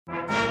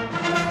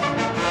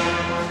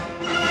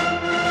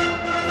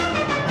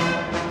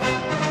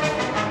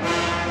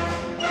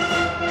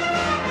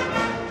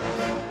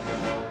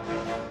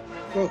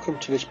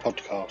Welcome to this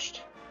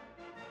podcast.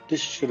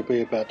 This is going to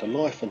be about the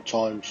life and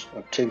times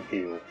of Tim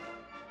Heale.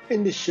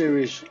 In this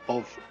series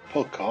of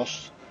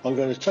podcasts, I'm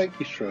going to take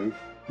you through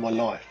my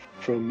life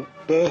from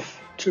birth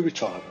to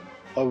retirement.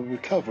 I will be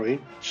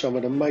covering some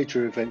of the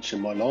major events in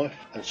my life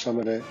and some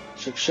of the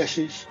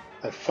successes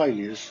and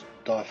failures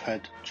that I've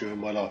had during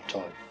my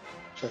lifetime.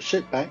 So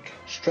sit back,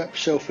 strap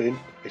yourself in,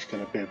 it's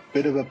going to be a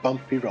bit of a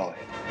bumpy ride.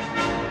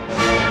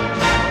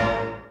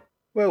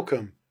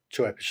 Welcome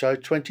to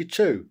episode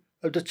 22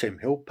 of the Tim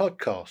Heale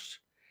podcast.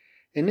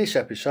 In this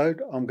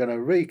episode, I'm going to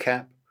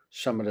recap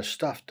some of the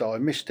stuff that I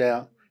missed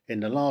out in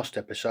the last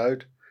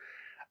episode,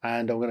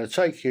 and I'm going to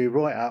take you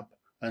right up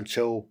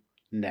until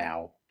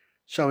now.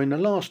 So in the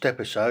last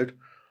episode,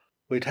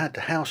 we'd had the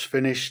house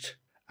finished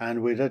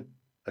and we'd had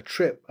a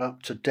trip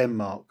up to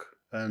Denmark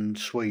and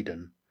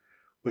Sweden,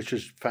 which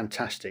was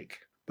fantastic.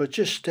 But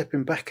just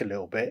stepping back a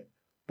little bit,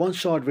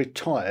 once I'd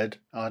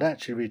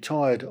actually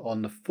retired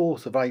on the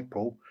 4th of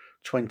April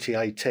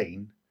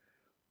 2018,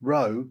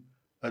 Ro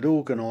had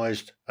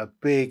organised a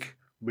big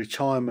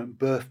retirement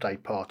birthday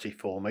party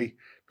for me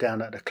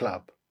down at the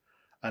club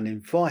and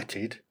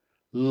invited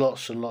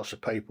lots and lots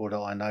of people that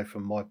I know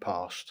from my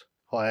past.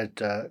 I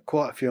had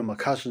quite a few of my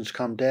cousins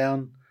come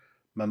down,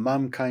 my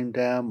mum came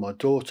down, my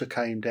daughter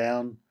came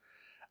down,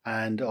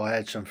 and I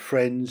had some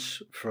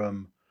friends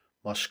from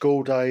my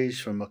school days,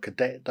 from my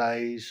cadet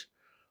days.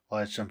 I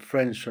had some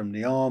friends from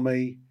the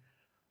army,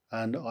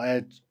 and I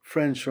had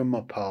friends from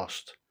my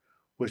past,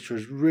 which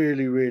was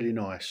really, really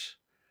nice.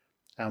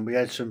 And we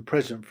had some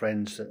present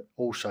friends that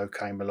also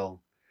came along.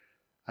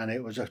 And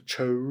it was a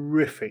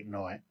terrific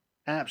night,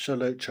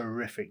 absolute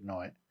terrific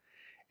night.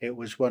 It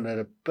was one of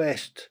the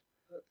best,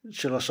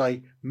 shall I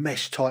say,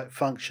 mess-type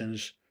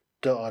functions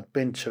that I'd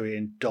been to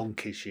in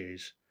donkey's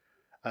years.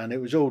 And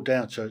it was all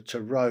down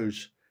to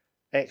Ro's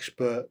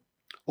expert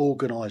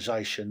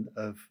organisation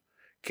of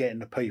getting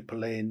the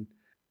people in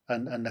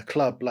and the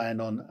club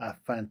laying on a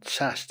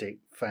fantastic,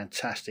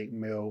 fantastic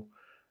meal.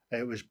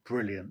 It was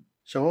brilliant.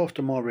 So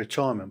after my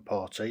retirement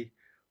party,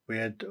 we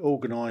had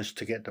organised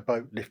to get the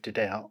boat lifted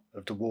out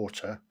of the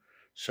water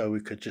so we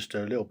could just do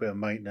a little bit of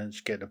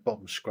maintenance, get the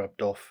bottom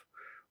scrubbed off,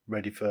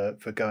 ready for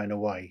going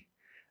away.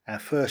 Our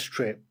first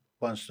trip,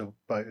 once the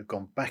boat had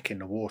gone back in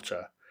the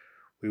water,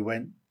 we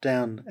went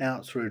down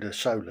out through the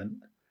Solent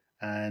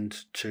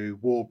and to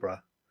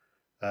Warborough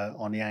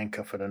on the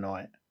anchor for the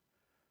night.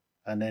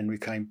 And then we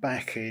came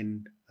back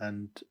in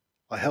and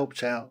I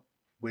helped out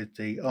with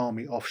the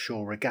Army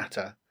Offshore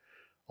Regatta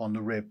on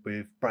the rib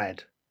with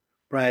Brad.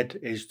 Brad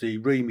is the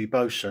Remy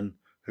bosun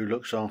who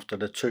looks after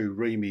the two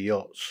Remy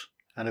yachts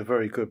and a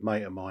very good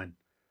mate of mine.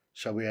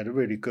 So we had a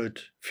really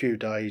good few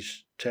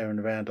days tearing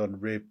around on the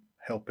rib,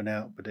 helping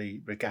out with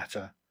the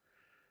regatta.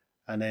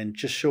 And then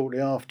just shortly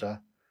after,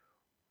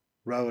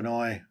 Ro and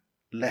I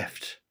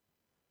left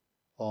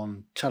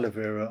on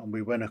Talavera and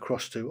we went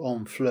across to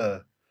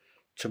Honfleur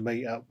to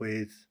meet up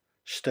with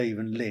Steve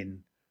and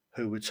Lynn,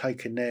 who were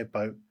taking their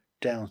boat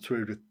down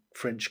through the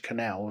French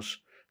canals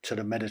to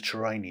the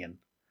Mediterranean.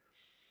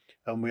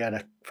 And we had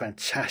a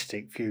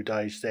fantastic few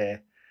days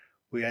there.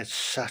 We had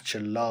such a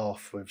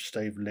laugh with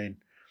Steve and Lynn.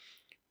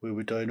 We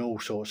were doing all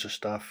sorts of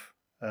stuff,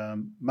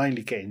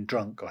 mainly getting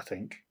drunk, I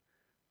think,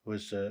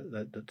 was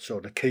the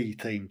sort of key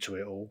theme to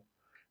it all.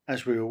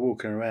 As we were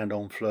walking around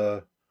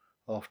Honfleur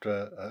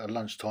after a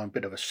lunchtime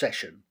bit of a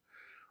session,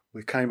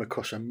 we came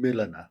across a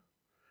milliner,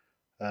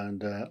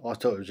 and I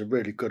thought it was a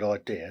really good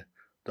idea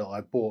that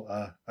I bought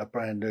a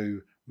brand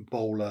new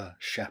bowler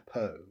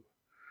chapeau.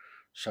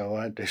 So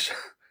I had this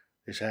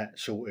hat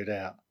sorted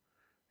out.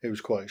 It was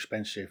quite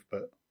expensive,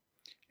 but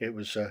it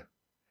was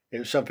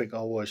something I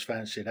always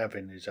fancied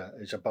having is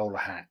a bowler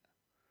hat.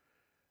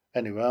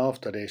 Anyway,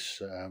 after this,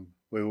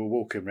 we were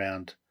walking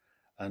round,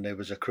 and there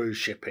was a cruise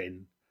ship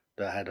in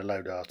that had a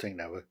load of, I think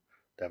they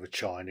were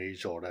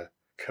Chinese or the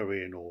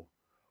Korean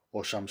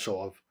or some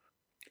sort of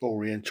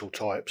Oriental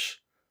types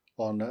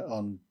on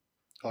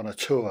a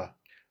tour,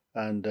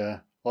 and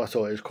I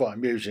thought it was quite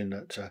amusing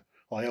that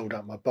I held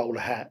up my bowler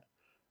hat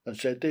and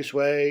said this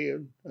way,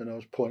 and I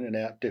was pointing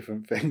out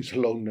different things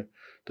along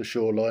the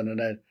shoreline,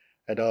 and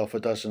had half a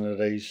dozen of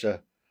these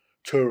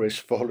tourists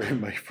following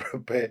me for a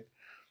bit,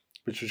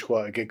 which was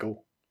quite a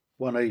giggle.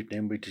 One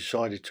evening we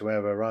decided to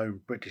have our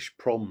own British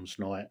proms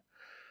night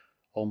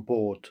on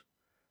board,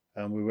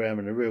 and we were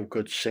having a real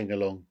good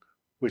sing-along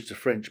with the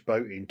French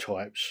boating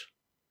types.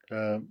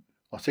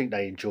 I think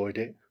they enjoyed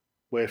it,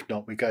 well, if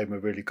not, we gave them a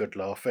really good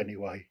laugh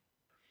anyway.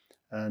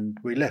 And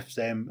we left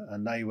them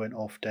and they went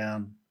off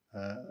down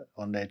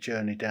on their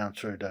journey down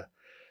through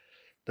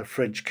the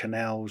French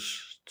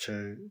canals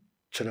to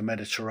the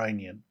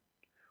Mediterranean,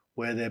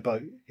 where their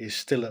boat is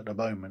still at the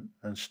moment,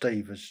 and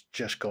Steve has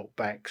just got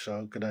back, so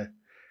I'm going to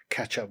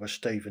catch up with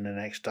Steve in the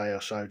next day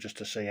or so just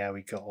to see how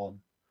he got on.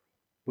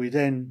 We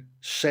then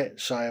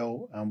set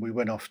sail and we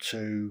went off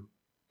to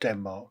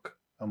Denmark,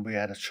 and we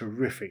had a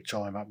terrific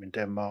time up in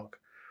Denmark,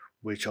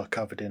 which I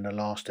covered in the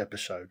last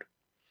episode.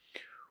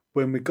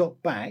 When we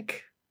got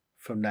back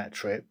from that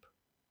trip,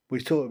 we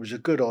thought it was a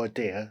good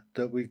idea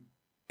that we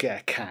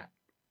get a cat.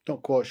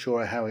 Not quite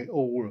sure how it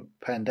all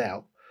panned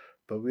out,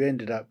 but we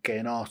ended up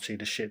getting Artie,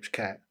 the ship's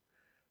cat,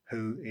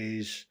 who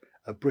is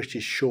a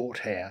British short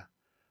hair,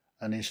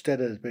 and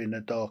instead of being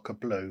a darker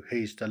blue,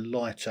 he's the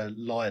lighter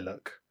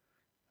lilac,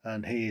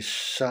 and he is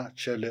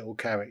such a little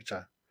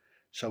character.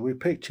 So we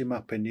picked him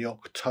up in the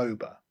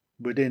October.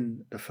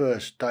 Within the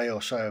first day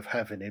or so of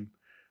having him,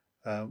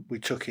 we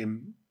took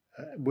him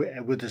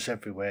with us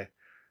everywhere.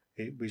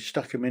 We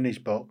stuck him in his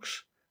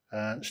box,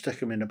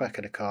 stuck him in the back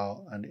of the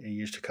car, and he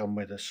used to come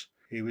with us.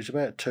 He was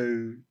about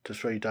 2 to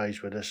 3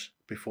 days with us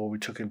before we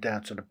took him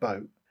down to the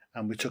boat,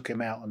 and we took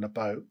him out on the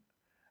boat,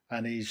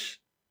 and he's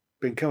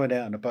been coming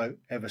out on the boat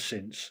ever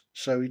since.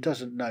 So he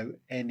doesn't know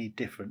any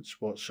difference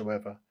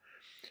whatsoever.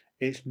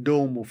 It's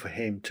normal for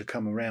him to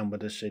come around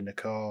with us in the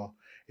car.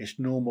 It's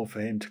normal for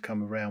him to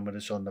come around with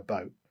us on the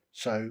boat.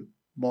 So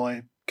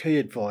my key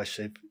advice,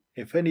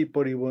 if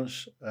anybody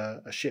wants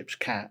a ship's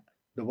cat,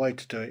 the way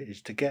to do it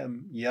is to get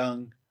them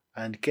young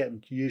and get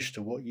them used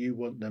to what you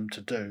want them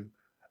to do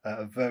at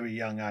a very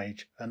young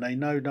age, and they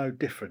know no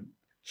different.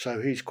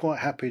 So he's quite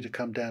happy to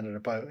come down to the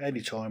boat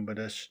any time with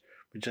us.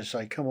 We just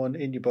say, come on,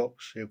 in your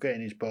box. He'll get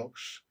in his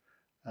box.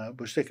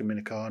 We'll stick him in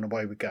the car and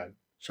away we go.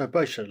 So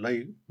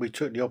basically, we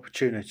took the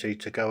opportunity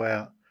to go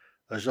out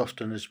as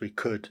often as we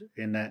could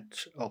in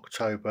that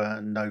October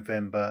and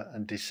November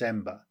and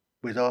December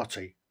with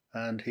Artie,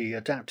 and he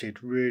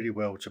adapted really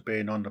well to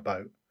being on the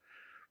boat.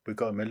 We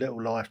got him a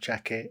little life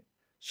jacket,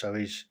 so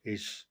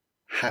he's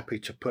happy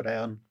to put it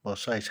on. Well, I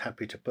say he's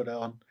happy to put it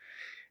on.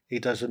 He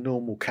does a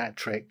normal cat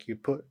trick. You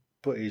put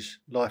his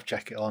life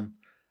jacket on,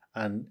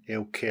 and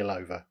he'll keel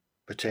over,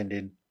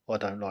 pretending I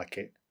don't like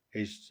it.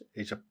 He's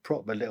a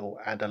proper little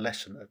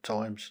adolescent at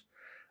times,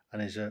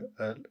 and he's a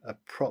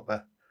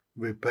proper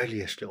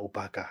rebellious little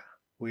bugger.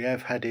 We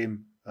have had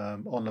him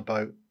on the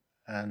boat,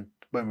 and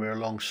when we're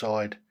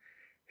alongside,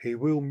 he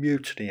will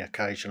mutiny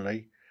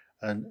occasionally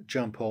and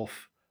jump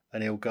off,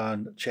 and he'll go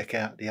and check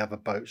out the other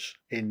boats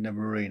in the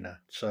marina.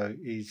 So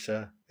he's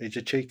a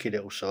cheeky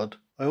little sod.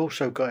 I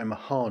also got him a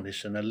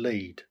harness and a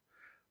lead,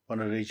 one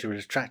of these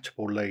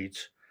retractable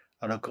leads,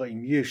 and I got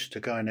him used to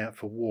going out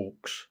for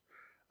walks.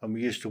 And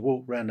we used to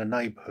walk around the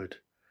neighbourhood,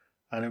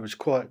 and it was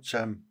quite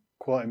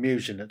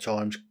amusing at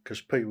times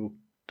because people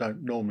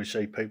don't normally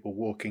see people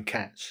walking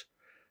cats.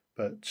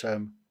 But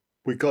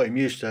we got him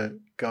used to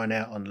going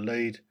out on the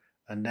lead,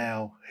 and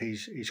now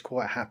he's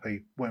quite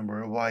happy when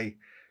we're away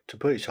to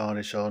put his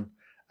harness on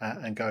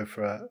and go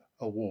for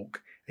a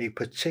walk. He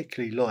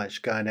particularly likes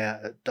going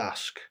out at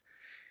dusk.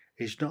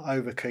 He's not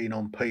over keen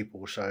on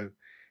people, so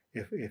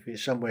if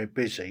it's somewhere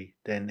busy,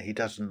 then he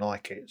doesn't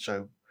like it.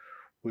 So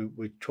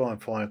we try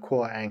and find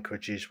quiet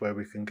anchorages where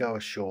we can go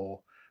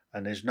ashore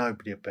and there's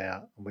nobody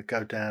about, and we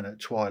go down at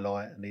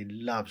twilight, and he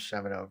loves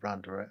having a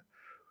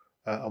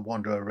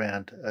wander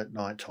around at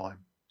night time.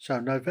 So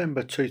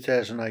November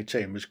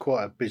 2018 was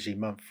quite a busy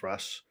month for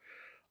us.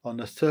 On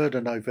the 3rd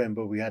of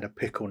November we had a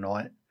pickle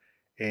night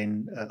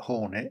at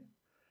Hornet,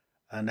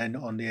 and then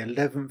on the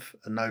 11th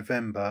of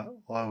November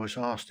I was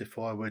asked if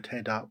I would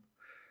head up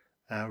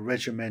our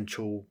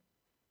regimental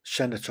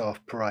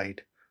cenotaph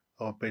parade.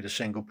 I'd be the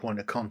single point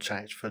of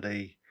contact for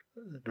the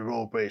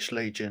Royal British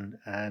Legion,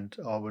 and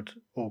I would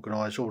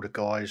organise all the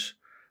guys.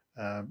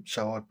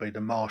 So I'd be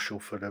the marshal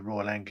for the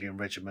Royal Anglian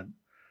Regiment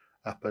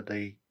up at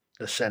the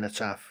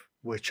cenotaph,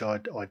 which I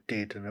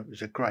did, and it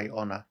was a great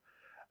honour.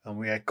 And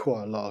we had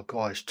quite a lot of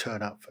guys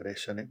turn up for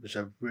this, and it was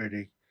a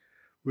really,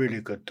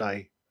 really good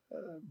day.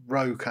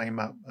 Roe came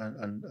up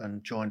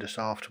and joined us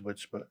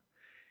afterwards, but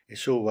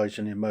it's always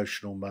an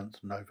emotional month,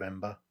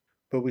 November.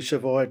 But we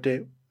survived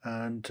it,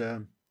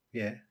 and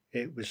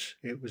it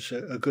was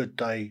a good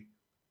day,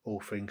 all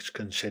things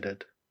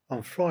considered.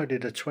 On Friday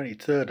the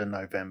 23rd of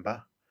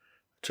November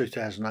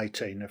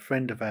 2018, a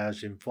friend of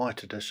ours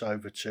invited us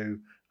over to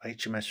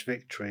HMS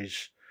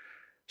Victory's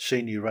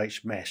senior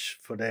rates mess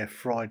for their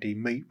Friday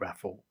meat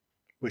raffle,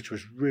 which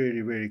was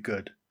really, really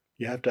good.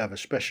 You have to have a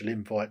special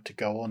invite to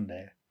go on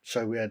there.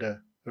 So we had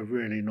a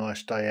really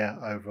nice day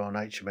out over on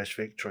HMS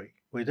Victory.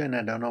 We then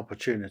had an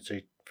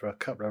opportunity for a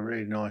couple of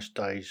really nice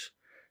days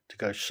to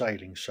go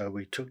sailing. So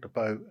we took the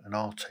boat and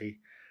Artie,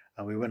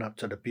 and we went up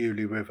to the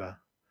Bewley River,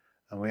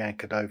 and we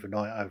anchored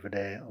overnight over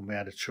there, and we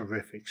had a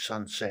terrific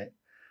sunset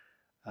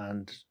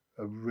and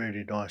a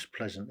really nice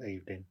pleasant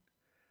evening,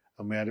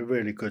 and we had a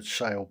really good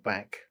sail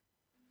back.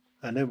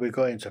 And then we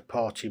got into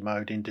party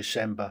mode in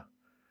December.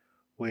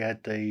 We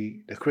had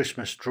the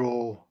Christmas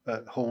draw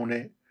at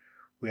Hornet.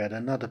 We had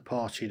another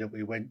party that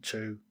we went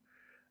to,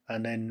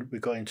 and then we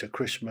got into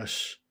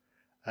Christmas,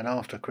 and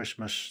after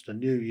Christmas, the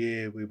New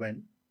Year, we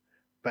went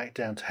back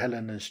down to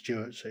Helen and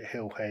Stewart's at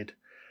Hill Head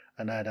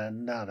and had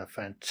another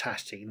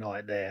fantastic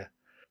night there.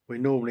 We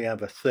normally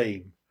have a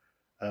theme,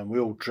 and we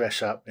all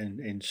dress up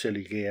in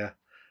silly gear,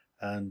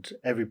 and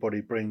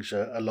everybody brings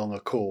along a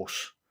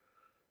course.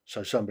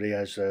 So somebody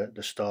has the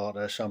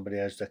starter, somebody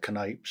has the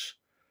canapes,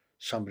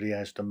 somebody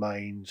has the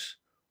mains,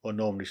 or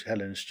normally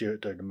Helen and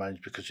Stewart do the mains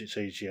because it's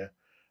easier,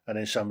 and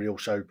then somebody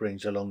also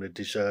brings along the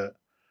dessert,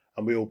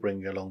 and we all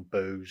bring along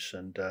booze,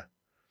 and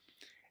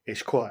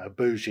it's quite a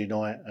boozy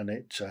night, and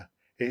it's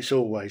It's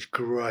always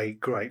great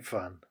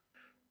fun,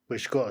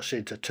 which got us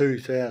into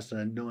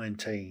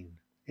 2019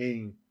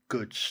 in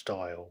good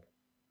style.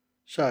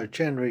 So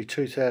January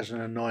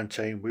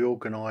 2019 we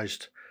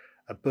organised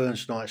a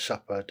Burns night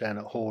supper down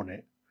at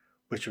Hornet,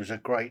 which was a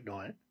great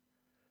night.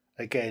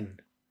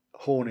 Again,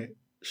 Hornet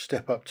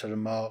step up to the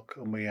mark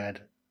and we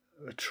had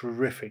a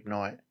terrific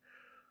night.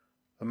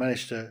 I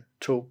managed to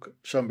talk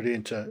somebody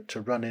into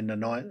running the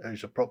night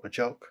who's a proper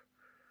jock,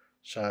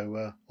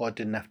 so I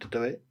didn't have to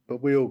do it,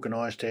 but we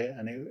organised it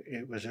and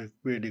it was a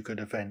really good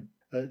event.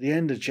 At the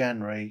end of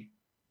January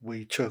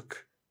we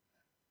took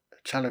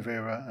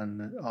Talavera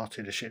and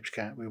Artie the Ship's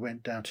Cat. We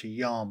went down to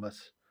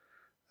Yarmouth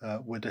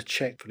with a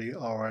cheque for the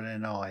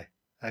RLNI.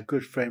 Our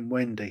good friend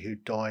Wendy, who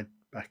died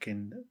back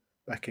in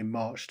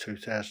March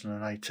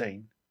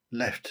 2018,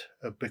 left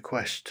a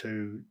bequest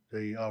to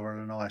the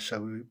RLNI,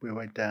 so we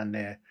went down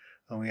there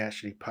and we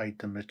actually paid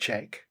them a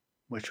cheque,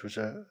 which was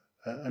a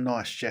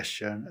nice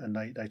gesture, and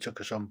they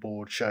took us on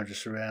board, showed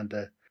us around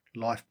the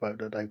lifeboat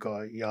that they've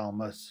got at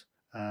Yarmouth,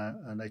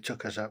 and they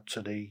took us up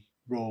to the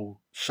Royal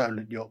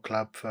Solent Yacht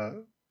Club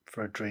for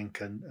a drink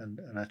and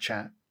a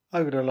chat.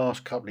 Over the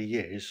last couple of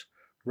years,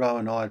 Ro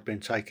and I had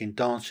been taking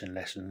dancing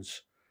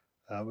lessons.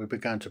 We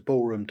began to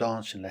ballroom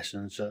dancing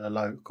lessons at a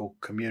local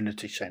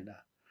community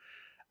centre,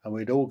 and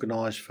we'd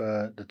organised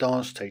for the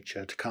dance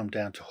teacher to come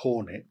down to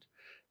Hornet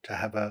to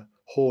have a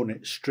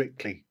Hornet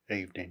Strictly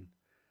evening.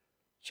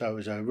 So it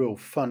was a real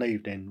fun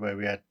evening where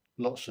we had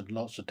lots and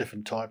lots of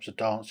different types of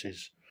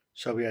dances.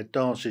 So we had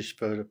dances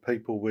for the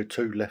people with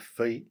two left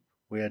feet,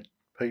 we had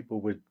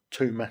people with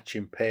two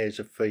matching pairs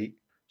of feet,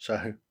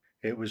 so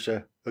it was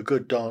a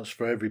good dance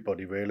for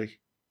everybody really.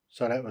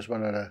 So that was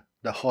one of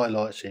the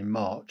highlights in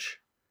March.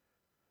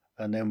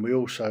 And then we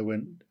also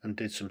went and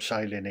did some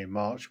sailing in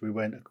March. We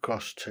went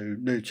across to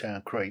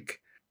Newtown Creek.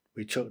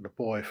 We took the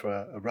boy for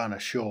a run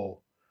ashore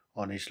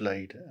on his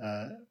lead.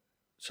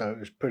 So it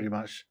was pretty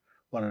much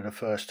one of the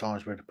first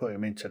times we'd put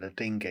him into the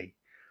dinghy.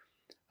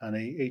 And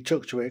he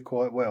took to it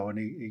quite well, and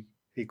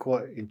he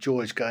quite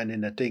enjoys going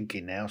in the dinghy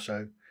now.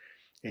 So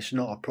it's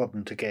not a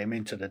problem to get him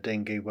into the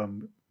dinghy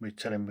when we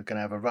tell him we're going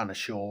to have a run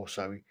ashore.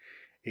 So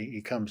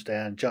he comes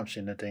down, jumps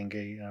in the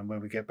dinghy, and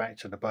when we get back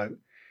to the boat,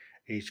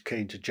 he's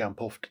keen to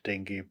jump off the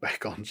dinghy and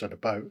back onto the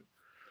boat.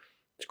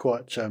 It's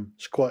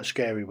quite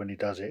scary when he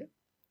does it.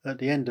 At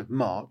the end of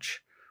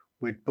March,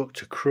 we'd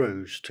booked a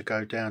cruise to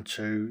go down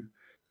to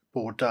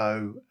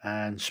Bordeaux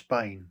and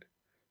Spain.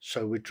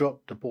 So we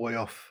dropped the boy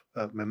off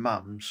at my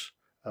mum's,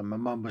 and my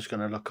mum was going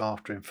to look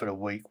after him for a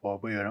week while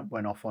we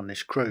went off on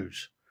this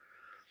cruise.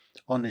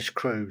 On this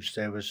cruise,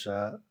 there was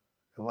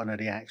one of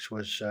the acts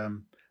was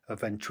a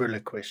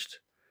ventriloquist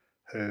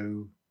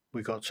who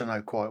we got to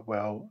know quite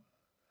well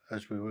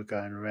as we were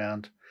going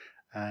around,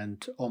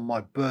 and on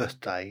my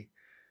birthday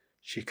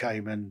she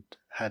came and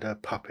had her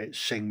puppet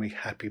sing me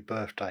happy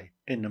birthday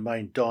in the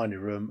main dining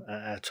room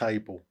at our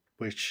table,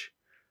 which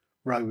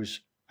Ro was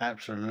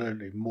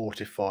absolutely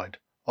mortified.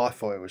 I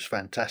thought it was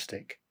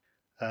fantastic.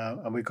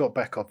 And we got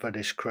back off of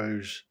this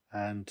cruise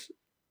and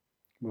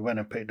we went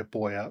and picked the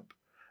boy up,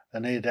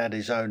 and he'd had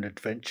his own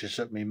adventures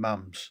at my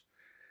mum's.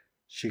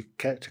 She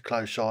kept a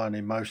close eye on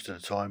him most of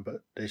the time,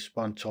 but this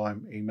one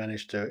time he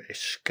managed to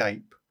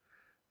escape,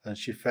 and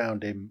she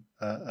found him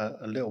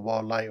a little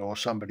while later, or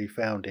somebody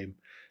found him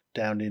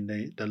down in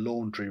the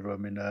laundry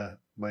room in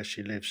where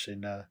she lives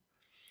in.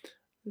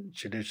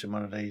 She lives in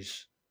one of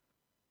these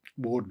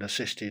warden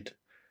assisted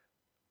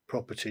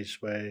properties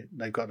where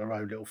they've got their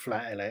own little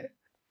flat in it,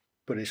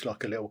 but it's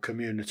like a little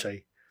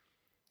community.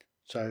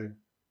 So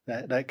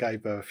that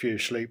gave her a few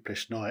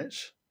sleepless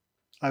nights.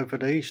 Over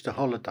the Easter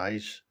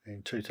holidays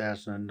in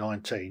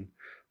 2019,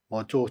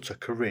 my daughter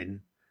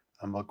Corinne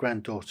and my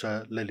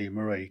granddaughter Lily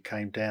Marie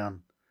came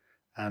down,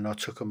 and I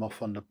took them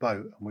off on the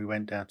boat and we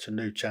went down to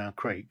Newtown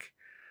Creek,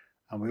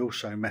 and we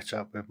also met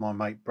up with my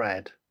mate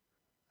Brad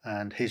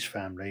and his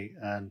family,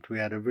 and we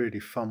had a really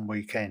fun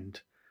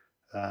weekend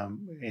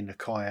in the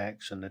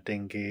kayaks and the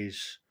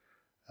dinghies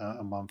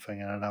and one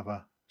thing and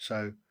another.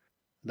 So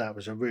that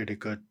was a really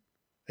good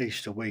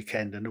Easter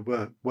weekend, and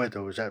the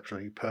weather was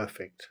absolutely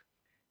perfect.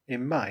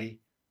 In May,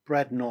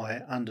 Brad and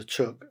I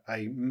undertook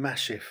a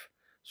massive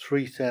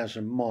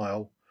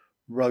 3,000-mile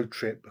road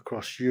trip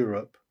across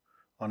Europe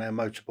on our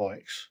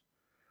motorbikes.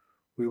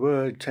 We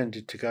were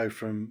intended to go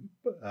from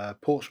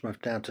Portsmouth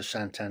down to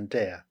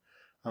Santander.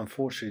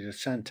 Unfortunately, the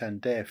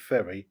Santander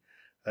ferry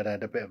had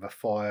a bit of a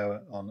fire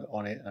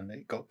on it and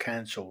it got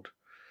cancelled.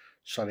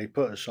 So they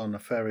put us on the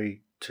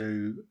ferry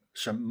to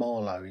St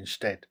Malo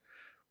instead,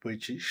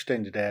 which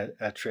extended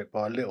our trip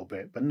by a little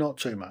bit, but not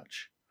too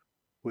much.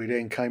 We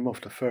then came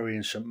off the ferry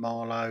in St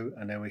Malo,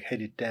 and then we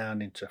headed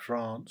down into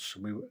France,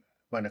 and we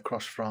went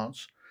across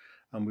France,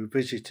 and we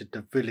visited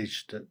the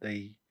village that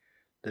the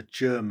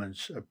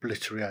Germans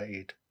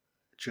obliterated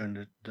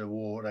during the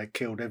war. They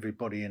killed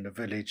everybody in the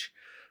village,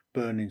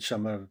 burning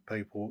some of the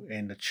people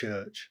in the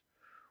church,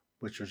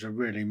 which was a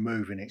really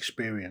moving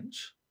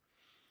experience.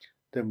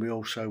 Then we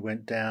also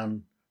went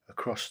down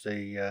across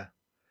the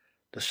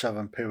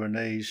southern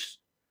Pyrenees,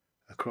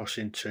 across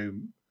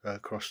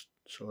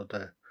sort of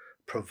the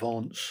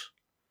Provence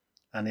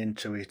and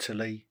into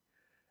Italy.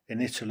 In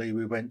Italy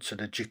we went to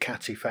the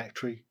Ducati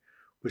factory,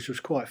 which was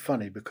quite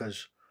funny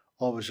because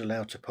I was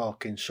allowed to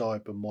park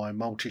inside with my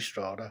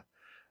Multistrada,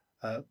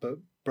 but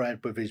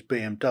Brad with his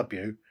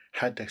BMW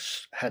had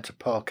to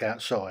park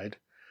outside.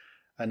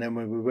 And then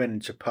when we went in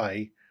to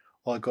pay,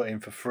 I got in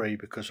for free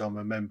because I'm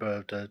a member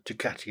of the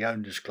Ducati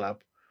Owners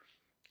Club,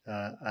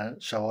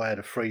 and so I had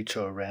a free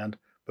tour around.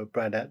 But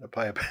Brad had to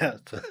pay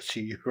about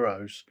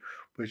 €30,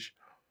 which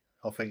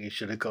I think he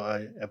should have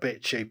got a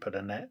bit cheaper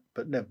than that,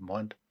 but never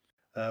mind.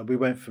 We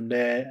went from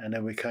there and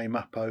then we came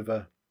up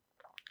over.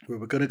 We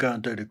were going to go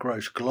and do the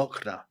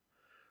Großglockner,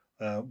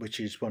 which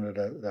is one of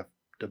the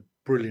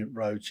brilliant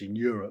roads in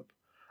Europe.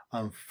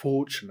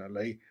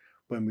 Unfortunately,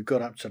 when we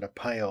got up to the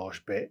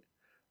péage bit,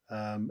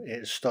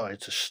 it started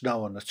to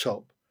snow on the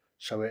top,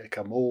 so it had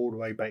come all the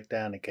way back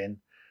down again,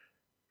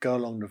 go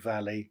along the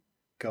valley,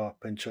 go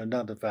up into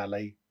another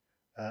valley,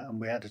 and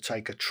we had to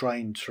take a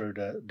train through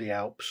the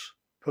Alps,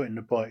 putting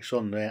the bikes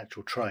on the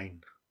actual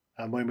train.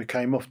 And when we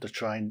came off the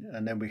train,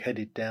 and then we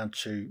headed down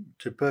to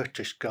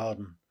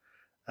Berchtesgaden,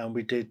 and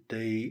we did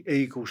the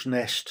Eagle's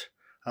Nest.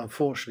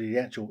 Unfortunately,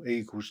 the actual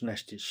Eagle's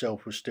Nest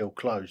itself was still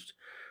closed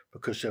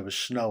because there was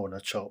snow on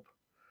the top.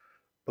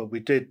 But we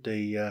did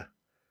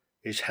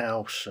his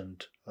house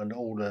and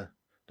all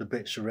the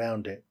bits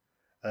around it,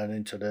 and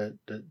into the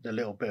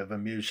little bit of a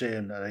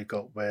museum that they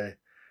got where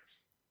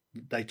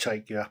they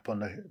take you up on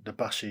the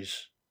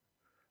buses.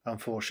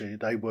 Unfortunately,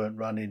 they weren't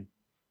running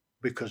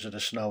because of the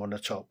snow on the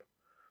top.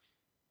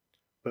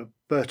 But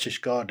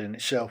Berchtesgaden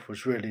itself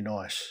was really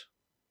nice.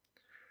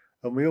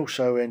 And we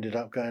also ended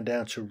up going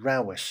down to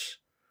Rowis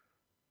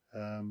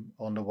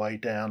on the way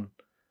down,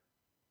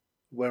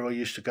 where I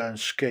used to go and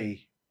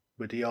ski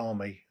with the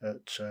army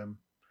at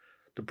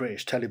the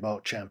British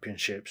Telemark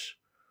Championships,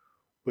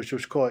 which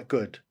was quite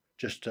good,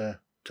 just to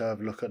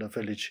have a look at the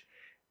village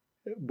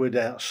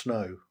without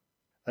snow.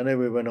 And then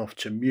we went off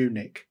to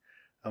Munich,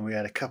 and we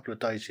had a couple of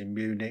days in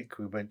Munich.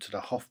 We went to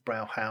the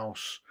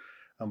Hofbrauhaus,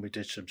 and we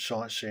did some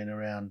sightseeing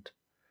around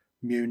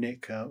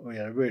Munich. We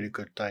had a really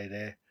good day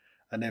there.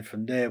 And then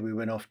from there we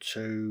went off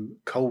to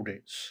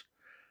Colditz,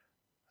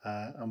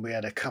 and we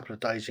had a couple of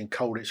days in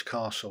Colditz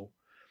Castle.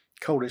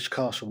 Colditz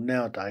Castle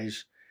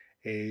nowadays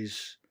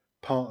is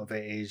part of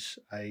it is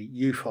a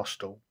youth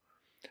hostel,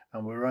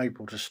 and we were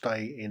able to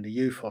stay in the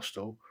youth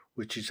hostel,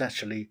 which is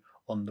actually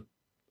on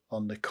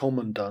the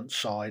commandant's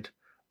side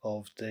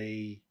of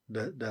the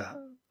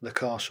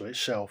castle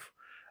itself.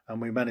 And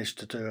we managed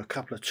to do a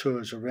couple of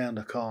tours around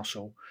the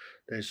castle.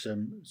 There's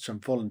some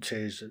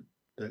volunteers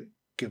that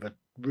give a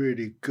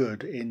really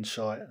good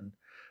insight and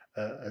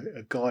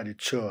a guided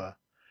tour.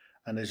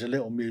 And there's a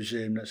little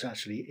museum that's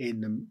actually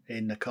in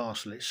the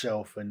castle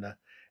itself, in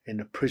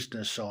the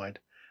prisoner's side,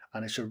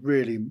 and it's a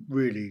really,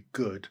 really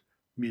good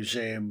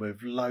museum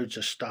with loads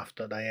of stuff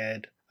that they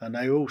had. And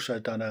they also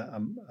done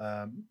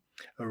a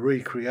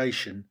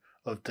recreation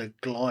of the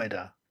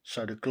glider.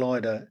 So the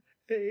glider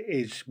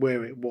is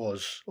where it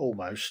was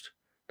almost.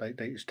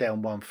 It's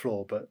down one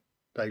floor, but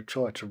they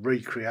tried to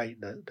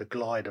recreate the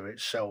glider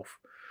itself,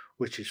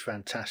 which is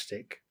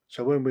fantastic.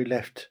 So when we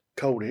left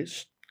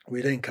Colditz,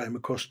 we then came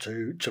across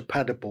to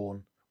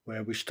Paderborn,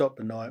 where we stopped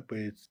the night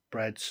with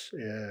Brad's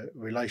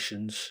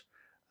relations,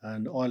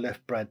 and I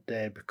left Brad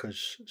there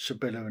because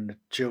Sibylla and the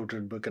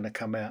children were going to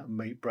come out and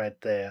meet Brad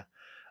there,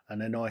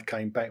 and then I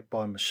came back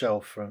by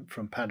myself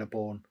from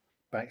Paderborn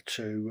back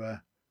to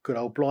good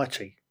old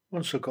Blighty.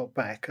 Once I got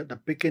back, at the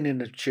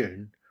beginning of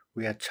June,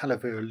 we had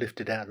Talavera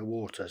lifted out of the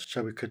water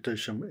so we could do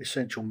some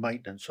essential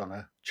maintenance on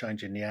her,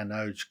 changing the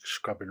anodes,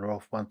 scrubbing her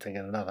off, one thing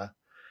and another.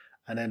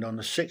 And then on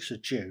the 6th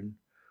of June,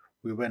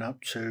 we went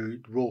up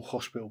to Royal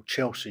Hospital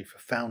Chelsea for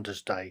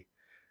Founders Day,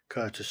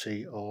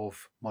 courtesy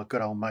of my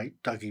good old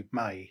mate Dougie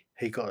May.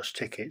 He got us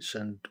tickets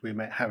and we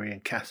met Harry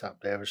and Kath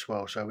up there as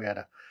well, so we had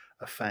a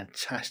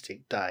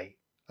fantastic day.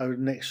 Over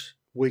the next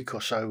week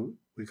or so,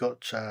 we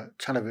got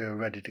Talavera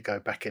ready to go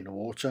back in the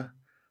water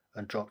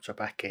and dropped her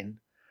back in.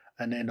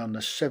 And then on the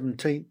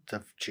 17th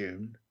of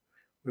June,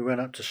 we went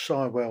up to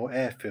Sywell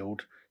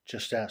Airfield,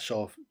 just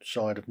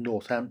outside of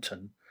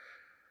Northampton,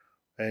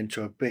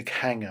 into a big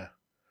hangar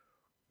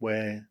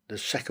where the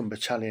 2nd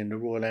Battalion, the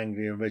Royal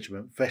Anglian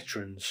Regiment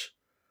veterans,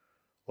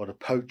 or the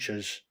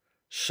poachers,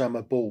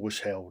 summer ball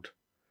was held.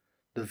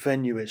 The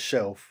venue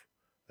itself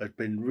had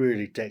been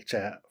really decked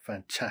out,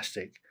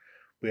 fantastic.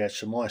 We had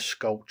some ice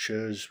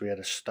sculptures, we had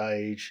a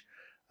stage,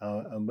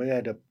 and we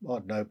had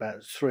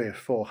about 300 or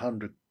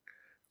 400,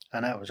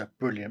 and that was a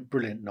brilliant,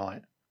 brilliant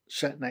night.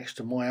 Sat next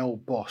to my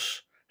old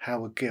boss,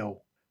 Howard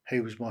Gill.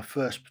 He was my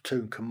first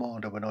platoon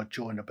commander when I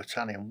joined the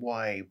battalion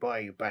way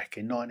back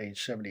in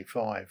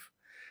 1975,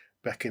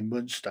 back in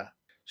Munster.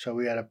 So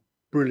we had a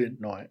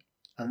brilliant night.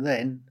 And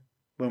then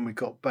when we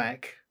got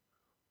back,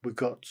 we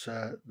got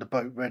the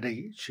boat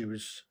ready. She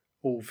was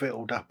all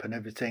victualled up and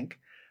everything.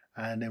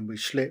 And then we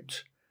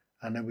slipped,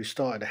 and then we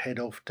started to head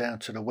off down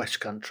to the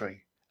West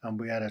Country. And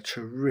we had a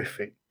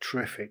terrific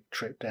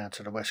trip down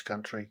to the West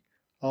Country.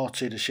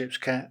 Artie, the ship's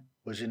cat,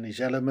 was in his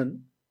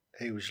element.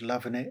 He was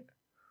loving it.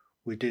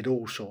 We did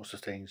all sorts of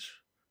things.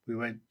 we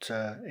went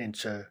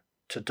into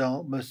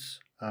Dartmouth,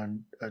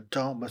 and at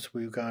Dartmouth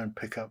we were going to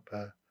pick up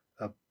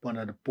one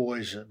of the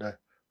boys at the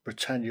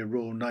Britannia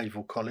Royal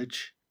Naval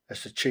College.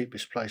 That's the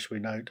cheapest place we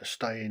know to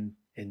stay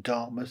in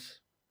Dartmouth.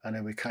 And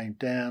then we came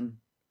down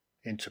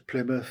into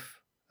Plymouth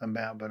and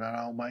met up with an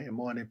old mate of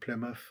mine in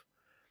Plymouth.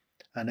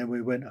 And then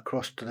we went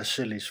across to the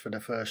Scillies for the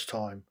first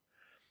time.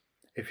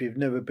 If you've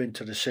never been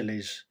to the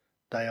Scillies,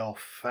 they are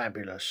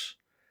fabulous.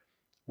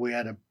 We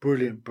had a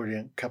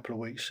brilliant couple of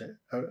weeks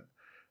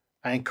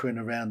anchoring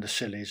around the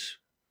Scillies,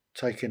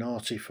 taking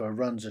Artie for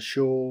runs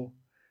ashore.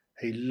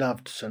 He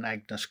loved St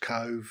Agnes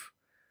Cove.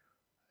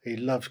 He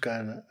loves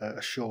going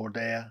ashore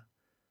there,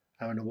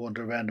 having a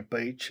wander around the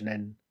beach and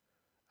then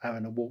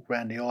having a walk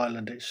around the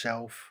island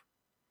itself.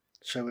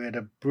 So we had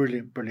a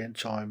brilliant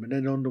time. And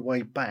then on the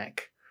way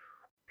back,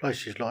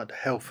 places like the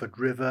Helford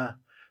River,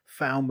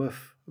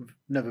 Falmouth. I've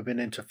never been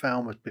into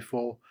Falmouth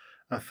before,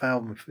 and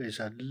Falmouth is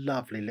a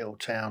lovely little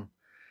town.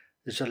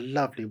 There's a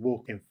lovely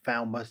walk in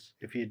Falmouth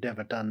if you've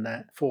never done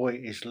that.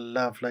 Foy is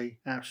lovely,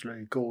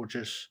 absolutely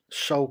gorgeous.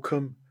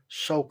 Salcombe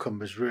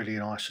was really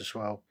nice as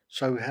well.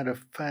 So we had a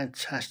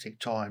fantastic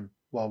time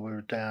while we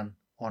were down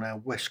on our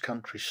West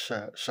Country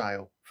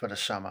sail for the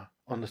summer.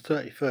 On the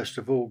 31st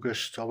of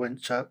August, I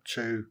went up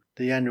to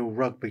the annual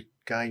rugby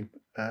game.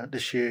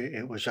 This year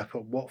it was up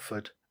at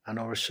Watford, and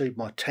I received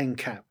my 10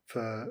 cap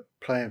for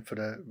playing for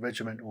the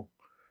regimental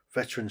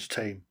veterans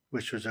team,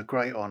 which was a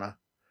great honour.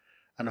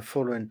 And the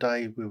following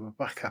day we were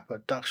back up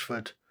at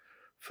Duxford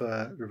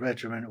for the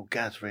regimental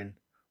gathering,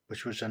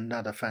 which was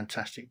another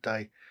fantastic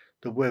day.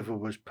 The weather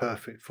was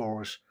perfect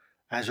for us,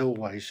 as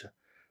always.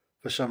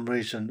 For some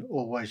reason,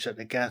 always at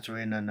the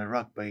gathering and the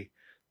rugby,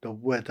 the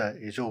weather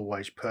is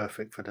always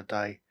perfect for the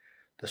day.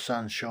 The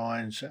sun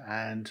shines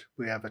and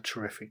we have a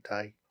terrific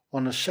day.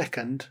 On the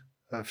 2nd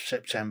of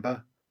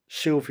September,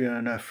 Sylvia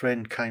and her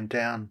friend came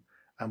down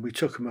and we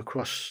took them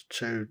across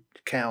to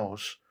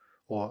Cowes,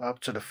 or up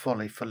to the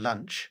Folly, for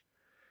lunch.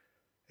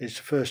 It's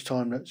the first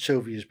time that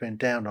Sylvia's been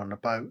down on a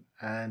boat,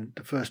 and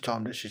the first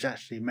time that she's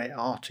actually met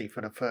Artie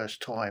for the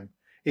first time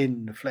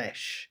in the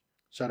flesh.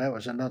 So that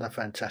was another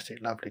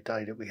fantastic, lovely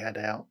day that we had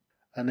out.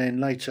 And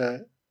then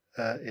later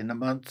in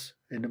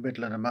the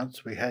middle of the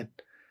month, we had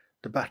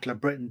the Battle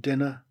of Britain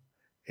dinner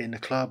in the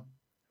club,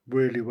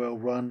 really well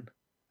run.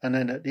 And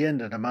then at the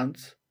end of the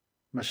month,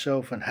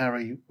 myself and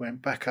Harry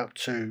went back up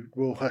to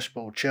Royal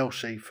Hospital,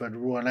 Chelsea, for the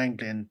Royal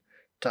Anglian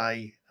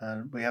Day,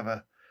 and we have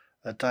a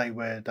day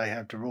where they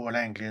have the Royal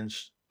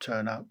Anglians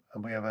turn up,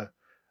 and we have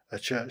a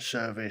church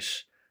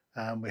service,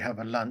 and we have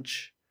a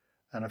lunch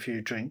and a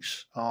few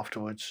drinks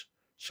afterwards.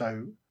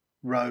 So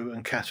Ro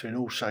and Catherine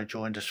also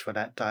joined us for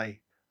that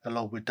day,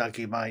 along with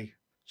Dougie May.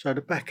 So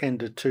the back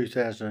end of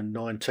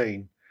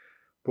 2019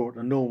 brought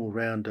the normal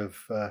round of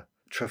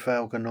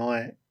Trafalgar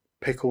Night,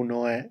 Pickle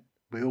Night.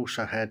 We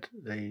also had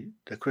the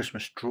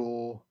Christmas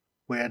draw.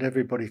 We had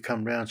everybody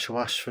come round to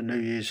us for New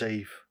Year's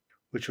Eve,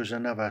 which was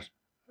another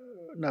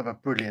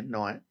brilliant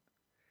night.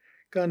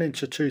 Going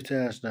into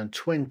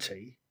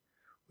 2020,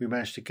 we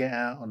managed to get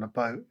out on a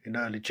boat in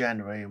early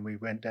January and we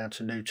went down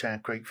to Newtown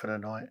Creek for the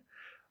night.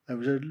 It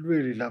was a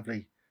really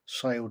lovely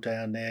sail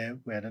down there.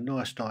 We had a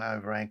nice night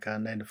over anchor,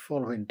 and then the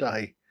following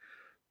day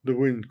the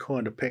wind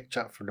kind of picked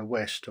up from the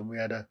west and we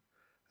had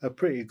a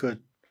pretty good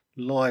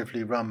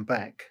lively run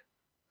back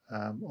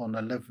on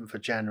the 11th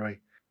of January.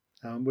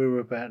 We were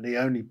about the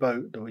only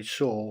boat that we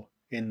saw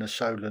in the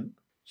Solent.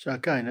 So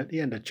again, at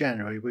the end of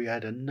January, we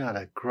had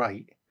another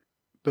great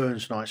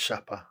Burns night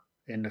supper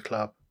in the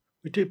club.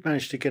 We did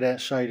manage to get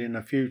out sailing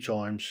a few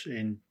times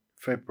in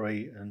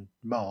February and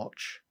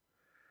March.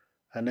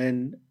 And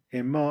then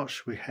in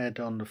March, we had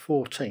on the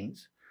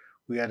 14th,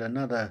 we had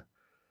another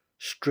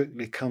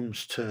Strictly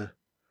Comes to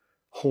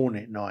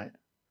Hornet night,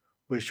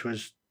 which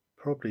was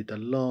probably the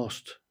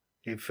last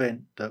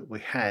event that we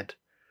had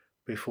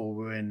before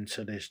we went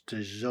into this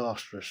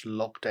disastrous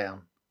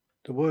lockdown.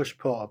 The worst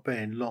part of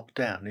being locked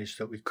down is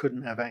that we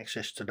couldn't have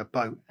access to the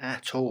boat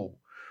at all.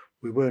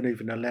 We weren't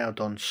even allowed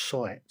on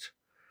site,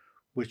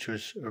 which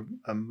was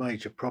a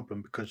major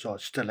problem because I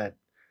still had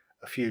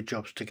a few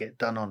jobs to get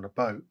done on the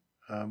boat.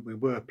 We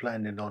were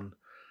planning on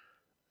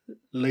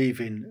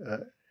leaving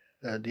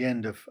at the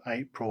end of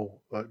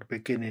April, or at the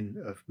beginning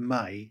of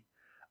May,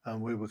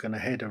 and we were going to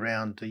head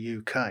around the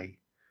UK.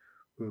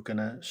 We were going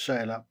to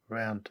sail up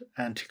around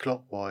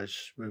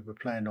anti-clockwise. We were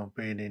planning on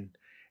being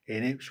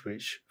in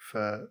Ipswich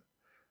for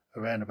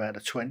around about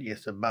the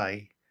 20th of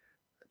May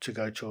to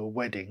go to a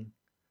wedding,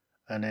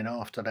 and then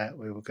after that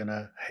we were going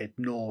to head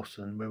north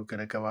and we were going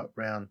to go up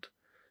round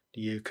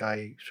the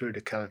UK through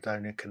the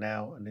Caledonian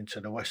Canal and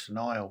into the Western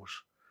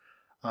Isles.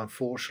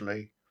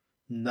 Unfortunately,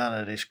 none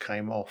of this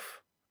came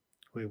off.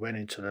 We went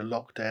into the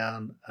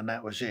lockdown and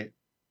that was it.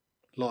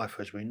 Life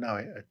as we know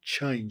it had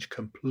changed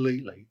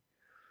completely,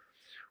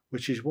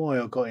 which is why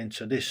I got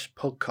into this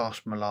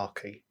podcast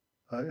malarkey.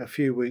 A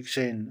few weeks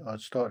in,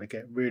 I'd started to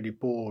get really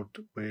bored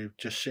with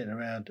just sitting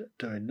around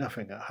doing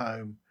nothing at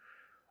home.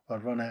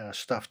 I'd run out of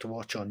stuff to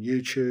watch on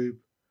YouTube.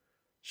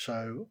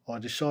 So I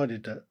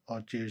decided that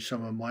I'd use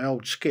some of my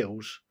old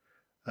skills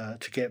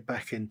to get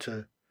back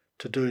into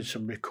to doing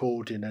some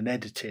recording and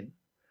editing,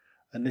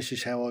 and this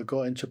is how I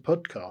got into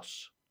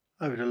podcasts.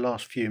 Over the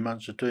last few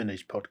months of doing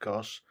these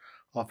podcasts,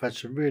 I've had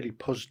some really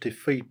positive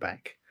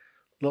feedback.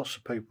 Lots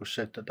of people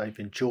said that they've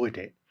enjoyed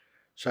it,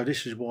 so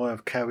this is why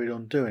I've carried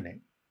on doing it.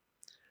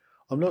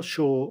 I'm not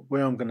sure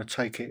where I'm going to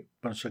take it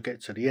once I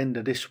get to the end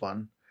of this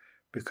one,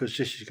 because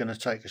this is going to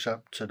take us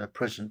up to the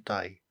present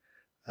day,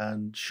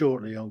 and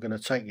shortly I'm going to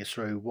take you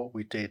through what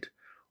we did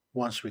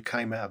once we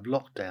came out of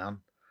lockdown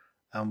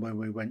and when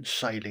we went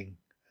sailing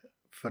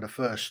for the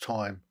first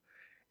time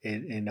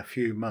in a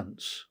few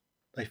months.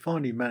 They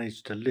finally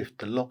managed to lift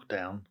the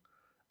lockdown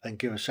and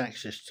give us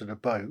access to the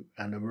boat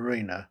and the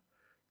marina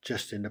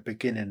just in the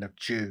beginning of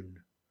June.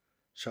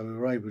 So we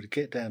were able to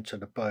get down to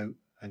the boat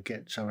and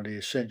get some of the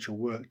essential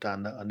work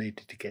done that I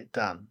needed to get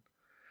done.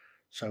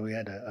 So we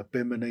had a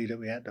bimini that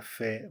we had to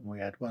fit, and we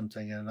had one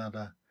thing and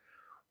another.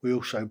 We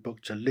also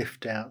booked a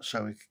lift out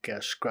so we could get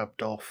us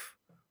scrubbed off,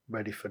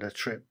 ready for the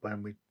trip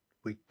when we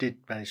did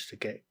manage to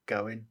get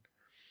going.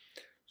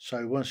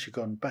 So once you've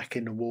gone back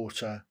in the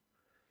water,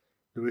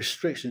 the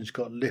restrictions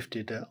got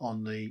lifted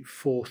on the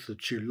 4th of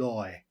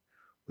July,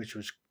 which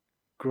was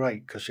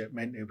great because it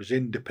meant it was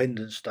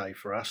Independence Day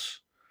for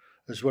us,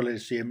 as well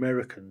as the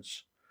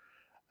Americans.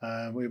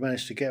 We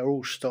managed to get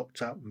all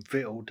stocked up and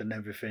victualled and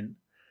everything,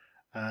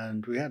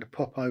 and we had to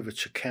pop over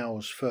to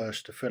Cowes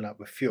first to fill up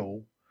with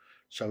fuel.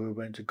 So we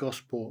went to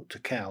Gosport to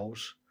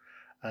Cowes,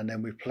 and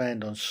then we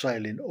planned on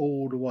sailing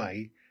all the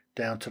way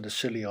down to the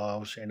Scilly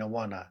Isles in a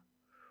oneer,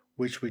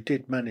 which we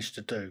did manage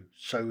to do.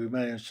 So we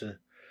managed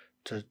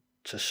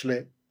to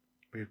slip,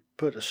 we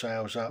put the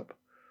sails up,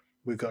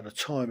 we got the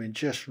timing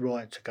just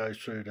right to go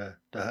through the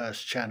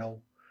Hurst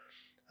Channel,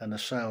 and the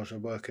sails were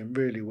working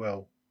really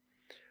well.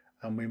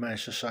 And we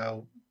managed to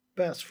sail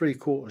about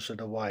 3/4 of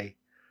the way,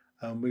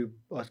 and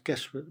I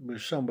guess we were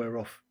somewhere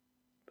off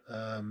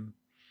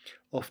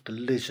the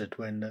Lizard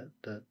when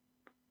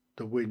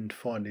the wind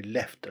finally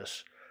left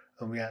us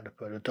and we had to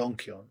put a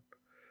donkey on.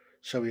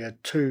 So we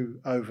had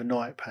 2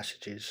 overnight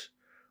passages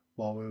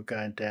while we were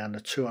going down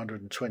the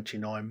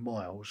 229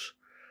 miles,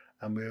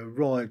 and we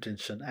arrived in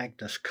St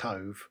Agnes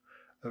Cove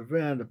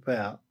around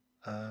about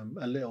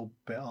a little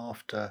bit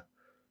after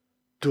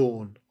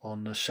dawn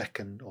on the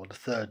 2nd or the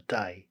 3rd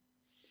day.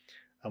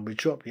 And we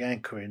dropped the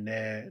anchor in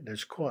there.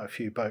 There's quite a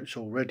few boats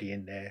already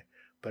in there,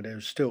 but there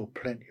was still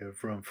plenty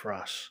of room for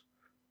us.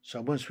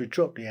 So once we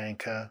dropped the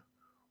anchor,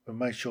 we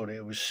made sure that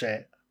it was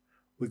set.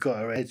 We got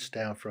our heads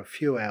down for a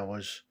few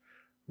hours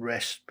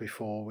rest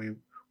before we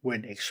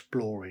went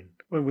exploring.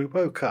 When we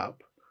woke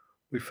up,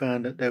 we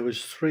found that there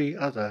was 3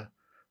 other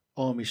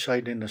Army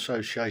Sailing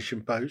Association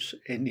boats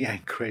in the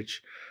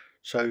anchorage.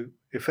 So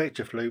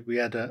effectively we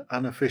had an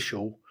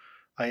unofficial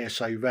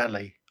ASA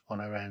rally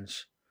on our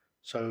hands.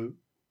 So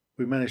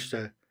we managed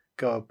to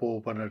go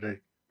aboard one of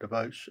the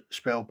boats,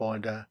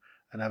 Spellbinder,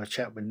 and have a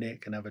chat with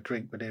Nick and have a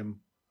drink with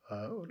him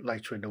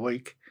later in the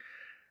week.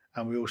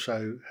 And we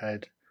also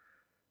had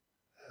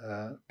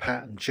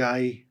Pat and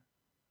Jay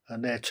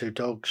and their 2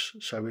 dogs,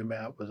 so we met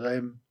up with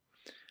them.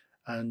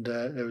 And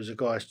there was a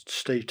guy,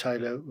 Steve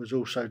Taylor, was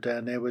also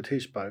down there with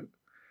his boat.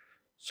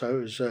 So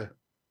it was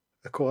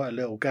quite a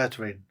little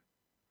gathering.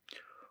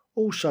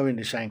 Also in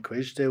this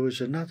anchorage there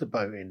was another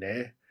boat in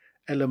there,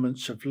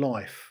 Elements of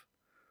Life,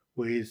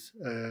 with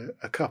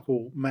a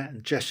couple, Matt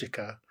and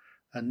Jessica,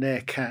 and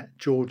their cat,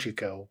 Georgie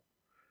Girl.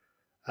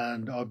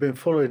 And I've been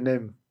following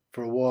them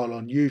for a while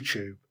on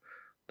YouTube.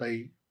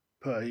 They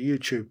put a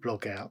YouTube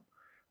blog out,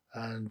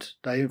 and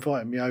they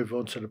invited me over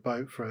onto the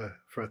boat for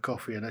a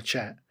coffee and a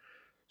chat.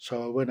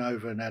 So I went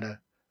over and had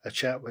a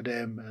chat with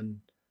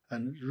them,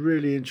 and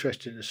really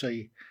interesting to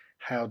see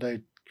how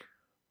they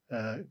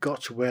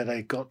got to where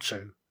they got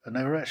to. And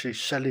they were actually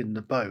selling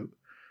the boat,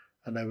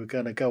 and they were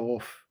going to go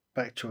off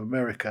back to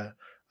America,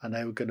 and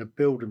they were going to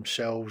build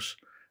themselves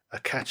a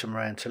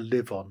catamaran to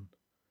live on.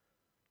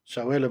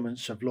 So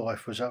Elements of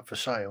Life was up for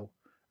sale,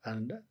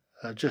 and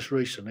just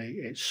recently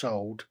it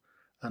sold,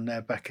 and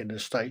they're back in the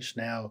States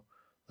now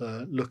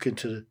looking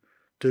to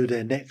do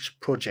their next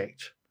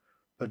project.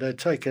 But they're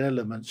taking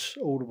Elements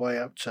all the way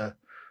up to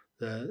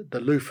the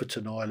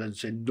Lofoten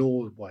Islands in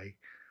Norway,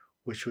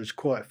 which was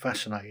quite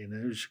fascinating.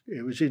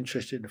 It was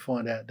interesting to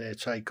find out their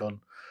take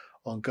on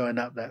going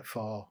up that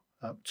far,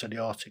 up to the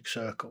Arctic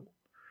Circle.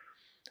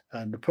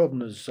 And the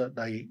problems that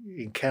they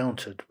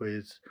encountered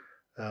with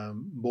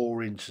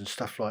moorings and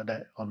stuff like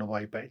that on the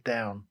way back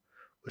down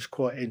was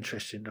quite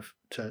interesting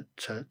to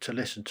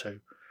listen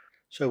to.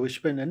 So we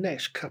spent the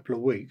next couple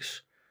of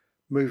weeks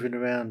moving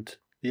around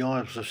the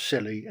Isles of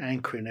Scilly,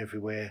 anchoring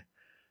everywhere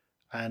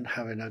and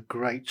having a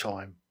great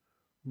time.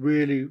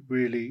 Really,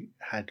 really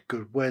had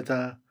good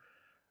weather,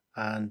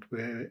 and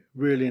we're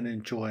really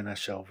enjoying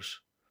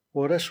ourselves.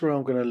 Well, that's where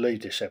I'm going to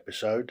leave this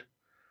episode,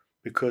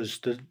 because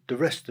the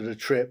rest of the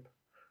trip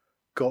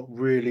got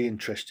really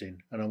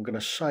interesting, and I'm going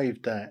to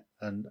save that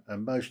and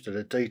most of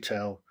the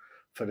detail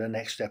for the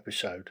next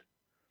episode.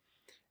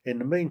 In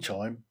the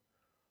meantime,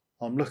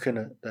 I'm looking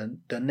at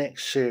the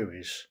next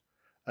series,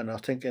 and I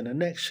think in the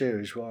next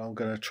series what I'm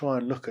going to try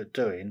and look at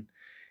doing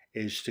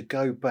is to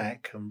go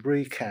back and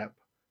recap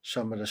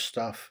some of the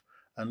stuff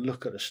and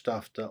look at the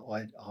stuff that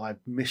I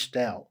missed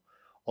out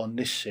on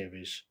this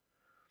series.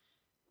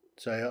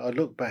 So I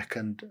look back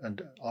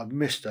and I've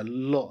missed a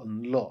lot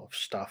of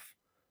stuff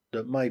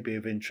that may be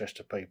of interest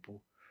to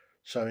people.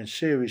 So in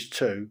series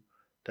 2,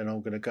 then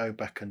I'm going to go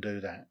back and do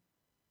that.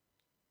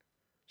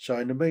 So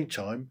in the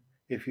meantime,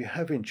 if you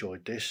have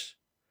enjoyed this,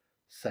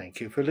 thank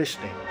you for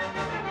listening.